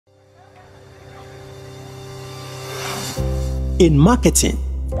In marketing,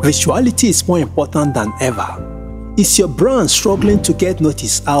 visuality is more important than ever. Is your brand struggling to get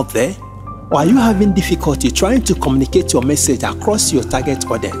noticed out there? Or are you having difficulty trying to communicate your message across your target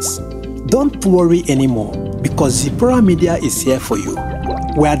audience? Don't worry anymore, because Zipporah Media is here for you.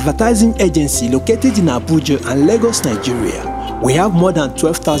 We're an advertising agency located in Abuja and Lagos, Nigeria. We have more than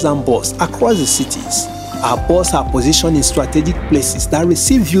 12,000 boards across the cities. Our boards are positioned in strategic places that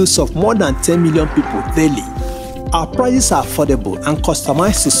receive views of more than 10 million people daily. Our prices are affordable and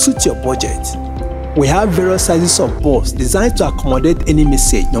customized to suit your budget. We have various sizes of boards designed to accommodate any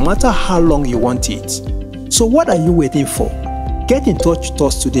message, no matter how long you want it. So what are you waiting for? Get in touch with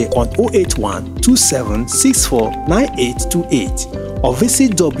us today on 081 2764 9828 or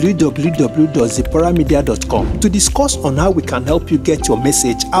visit www.zipporahmedia.com to discuss on how we can help you get your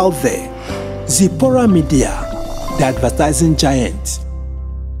message out there. Zipporah Media, the advertising giant.